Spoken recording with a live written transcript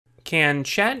Can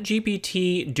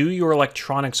ChatGPT do your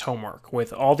electronics homework?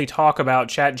 With all the talk about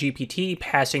ChatGPT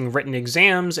passing written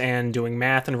exams and doing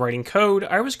math and writing code,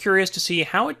 I was curious to see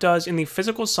how it does in the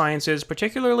physical sciences,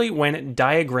 particularly when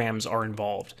diagrams are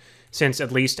involved. Since,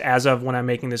 at least as of when I'm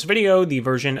making this video, the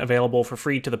version available for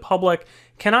free to the public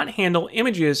cannot handle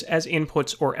images as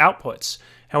inputs or outputs.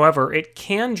 However, it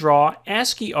can draw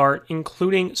ASCII art,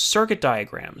 including circuit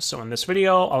diagrams. So in this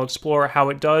video, I'll explore how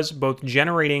it does both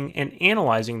generating and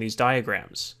analyzing these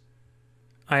diagrams.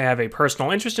 I have a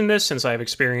personal interest in this since I have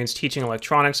experience teaching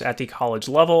electronics at the college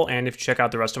level, and if you check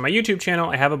out the rest of my YouTube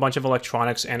channel, I have a bunch of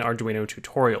electronics and Arduino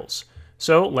tutorials.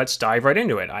 So let's dive right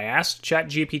into it. I asked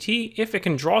ChatGPT if it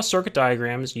can draw circuit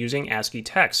diagrams using ASCII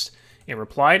text. It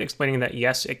replied explaining that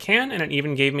yes, it can, and it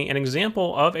even gave me an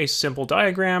example of a simple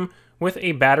diagram with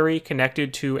a battery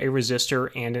connected to a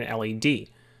resistor and an LED.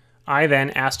 I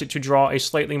then asked it to draw a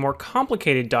slightly more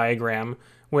complicated diagram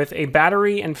with a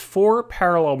battery and 4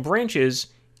 parallel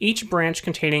branches, each branch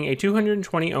containing a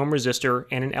 220 ohm resistor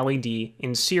and an LED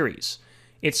in series.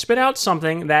 It spit out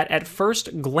something that at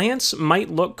first glance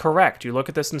might look correct. You look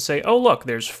at this and say, oh look,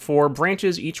 there's 4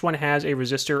 branches, each one has a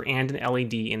resistor and an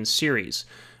LED in series.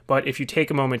 But if you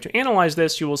take a moment to analyze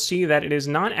this, you will see that it is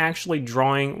not actually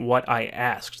drawing what I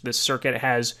asked. This circuit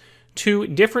has 2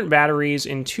 different batteries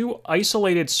in 2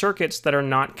 isolated circuits that are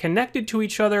not connected to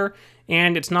each other,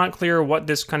 and it's not clear what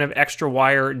this kind of extra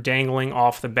wire dangling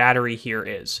off the battery here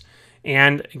is.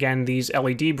 And again, these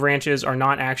LED branches are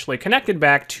not actually connected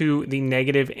back to the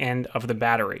negative end of the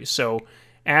battery. So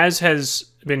as has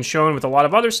been shown with a lot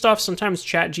of other stuff, sometimes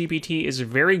ChatGPT is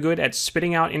very good at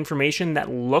spitting out information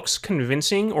that looks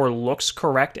convincing or looks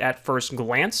correct at first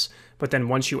glance, but then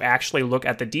once you actually look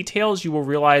at the details, you will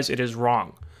realize it is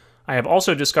wrong. I have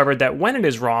also discovered that when it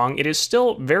is wrong, it is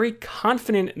still very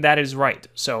confident that it is right.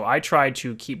 So I tried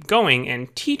to keep going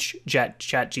and teach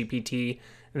ChatGPT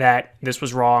that this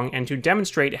was wrong and to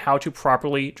demonstrate how to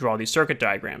properly draw these circuit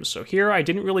diagrams. So here I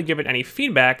didn't really give it any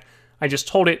feedback, I just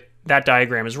told it that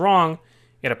diagram is wrong.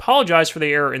 It apologized for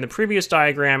the error in the previous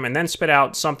diagram and then spit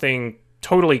out something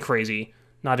totally crazy,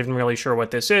 not even really sure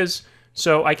what this is.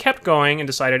 So I kept going and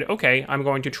decided, okay, I'm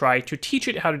going to try to teach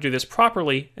it how to do this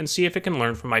properly and see if it can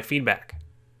learn from my feedback.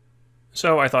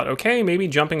 So I thought, okay, maybe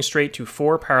jumping straight to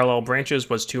 4 parallel branches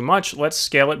was too much. Let's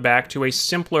scale it back to a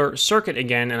simpler circuit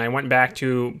again, and I went back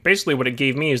to basically what it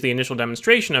gave me as the initial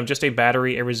demonstration of just a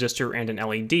battery, a resistor, and an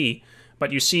LED.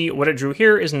 But you see, what it drew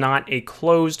here is not a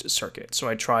closed circuit. So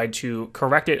I tried to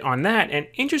correct it on that, and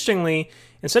interestingly,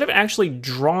 instead of actually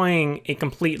drawing a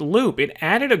complete loop, it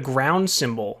added a ground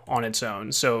symbol on its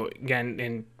own. So again,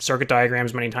 in circuit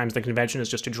diagrams, many times the convention is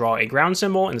just to draw a ground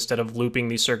symbol instead of looping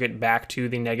the circuit back to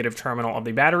the negative terminal of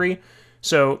the battery.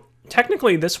 So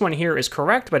technically this one here is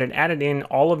correct, but it added in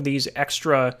all of these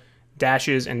extra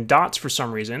dashes and dots for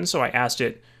some reason. So I asked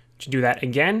it to do that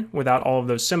again without all of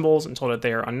those symbols and told it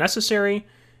they are unnecessary.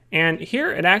 And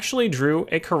here it actually drew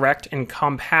a correct and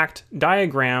compact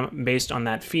diagram based on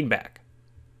that feedback.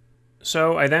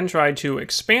 So I then tried to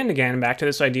expand again back to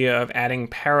this idea of adding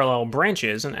parallel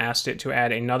branches and asked it to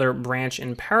add another branch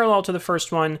in parallel to the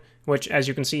first one, which as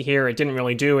you can see here, it didn't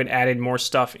really do. It added more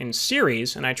stuff in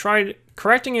series, and I tried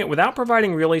correcting it without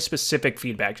providing really specific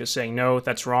feedback, just saying, no,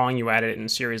 that's wrong, you added it in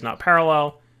series, not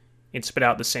parallel. It spit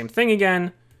out the same thing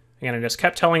again. Again, I just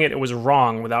kept telling it was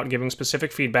wrong without giving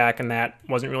specific feedback, and that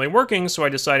wasn't really working, so I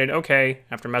decided, okay,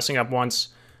 after messing up once,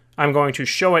 I'm going to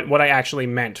show it what I actually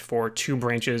meant for 2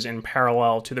 branches in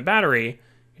parallel to the battery.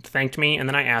 It thanked me, and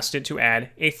then I asked it to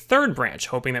add a 3rd branch,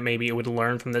 hoping that maybe it would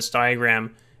learn from this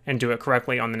diagram and do it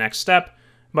correctly on the next step.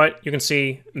 But you can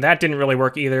see that didn't really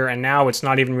work either, and now it's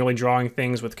not even really drawing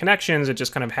things with connections. It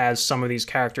just kind of has some of these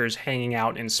characters hanging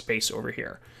out in space over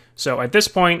here. So at this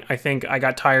point, I think I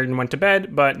got tired and went to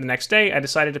bed, but the next day I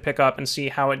decided to pick up and see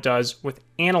how it does with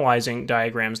analyzing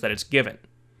diagrams that it's given.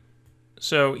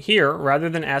 So here, rather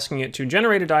than asking it to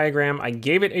generate a diagram, I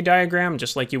gave it a diagram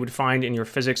just like you would find in your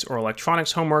physics or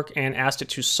electronics homework and asked it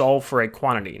to solve for a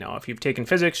quantity. Now, if you've taken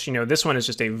physics, you know this one is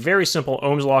just a very simple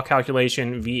Ohm's law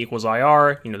calculation, V equals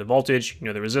IR, you know the voltage, you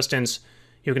know the resistance,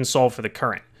 you can solve for the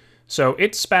current. So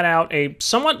it spat out a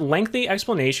somewhat lengthy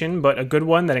explanation, but a good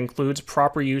one that includes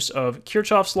proper use of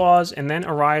Kirchhoff's laws and then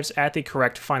arrives at the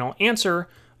correct final answer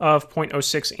of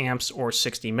 0.06 amps or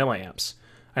 60 milliamps.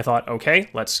 I thought, okay,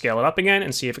 let's scale it up again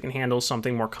and see if it can handle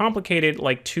something more complicated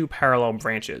like 2 parallel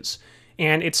branches.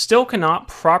 And it still cannot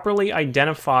properly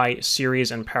identify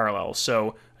series and parallel.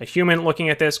 So a human looking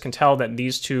at this can tell that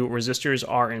these 2 resistors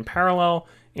are in parallel,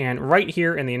 And right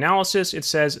here in the analysis, it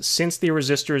says since the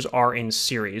resistors are in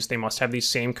series, they must have the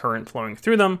same current flowing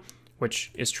through them,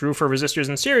 which is true for resistors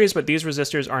in series, but these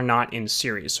resistors are not in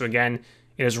series. So again,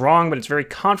 it is wrong, but it's very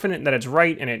confident that it's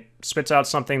right, and it spits out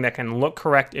something that can look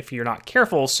correct if you're not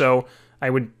careful. So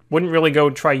I wouldn't really go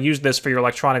try use this for your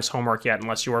electronics homework yet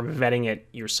unless you are vetting it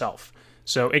yourself.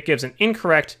 So it gives an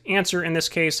incorrect answer in this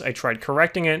case. I tried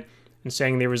correcting it and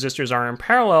saying the resistors are in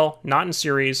parallel, not in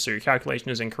series, so your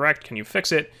calculation is incorrect. Can you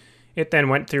fix it? It then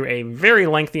went through a very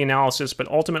lengthy analysis, but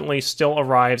ultimately still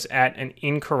arrives at an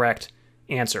incorrect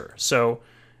answer. So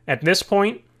at this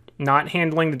point, not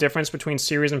handling the difference between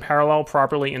series and parallel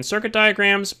properly in circuit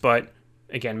diagrams, but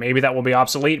again, maybe that will be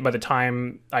obsolete by the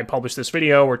time I publish this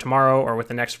video, or tomorrow, or with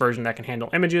the next version that can handle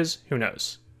images. Who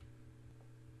knows?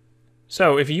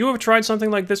 So if you have tried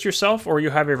something like this yourself, or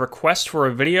you have a request for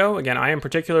a video, again, I am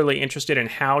particularly interested in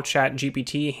how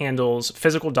ChatGPT handles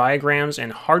physical diagrams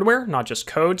and hardware, not just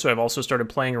code. So I've also started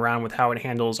playing around with how it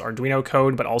handles Arduino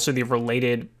code, but also the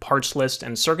related parts list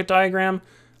and circuit diagram.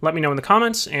 Let me know in the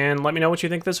comments, and let me know what you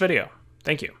think of this video.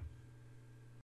 Thank you.